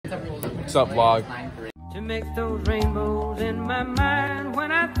What's up, vlog? To make those rainbows in my mind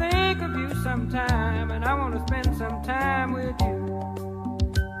when I think of you sometime, and I want to spend some time with you.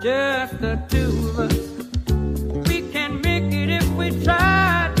 Just the two of us. We can make it if we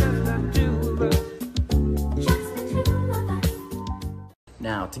try. Just the two of us.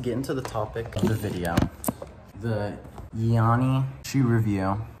 Now, to get into the topic of the video, the YIANNI shoe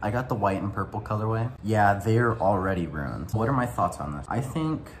review. I got the white and purple colorway. Yeah, they're already ruined. What are my thoughts on this? I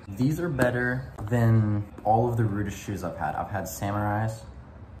think these are better than all of the rudest shoes I've had. I've had Samurais,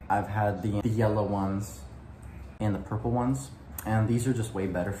 I've had the yellow ones and the purple ones, and these are just way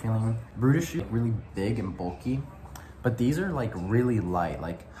better feeling. Rudest shoes are really big and bulky, but these are like really light.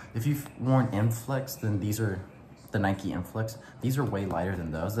 Like if you've worn Inflex, then these are the Nike Inflex. These are way lighter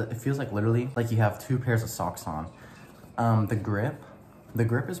than those. It feels like literally like you have 2 pairs of socks on. The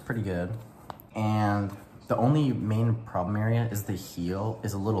grip is pretty good, and the only main problem area is the heel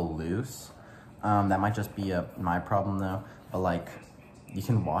is a little loose. That might just be my problem though, but like you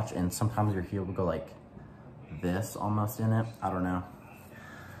can watch and sometimes your heel will go like this almost in it. I don't know,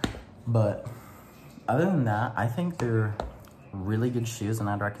 but other than that, I think they're really good shoes and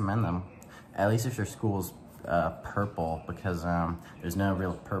I'd recommend them, at least if your school's purple, because there's no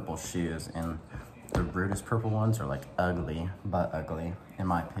real purple shoes, and the rudest purple ones are like ugly, but ugly in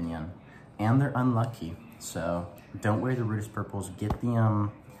my opinion, and they're unlucky. So don't wear the rudest purples. Get the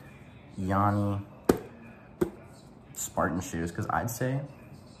YIANNI Spartan shoes, because I'd say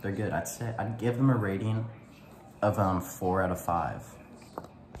they're good. I'd give them a rating of 4 out of 5.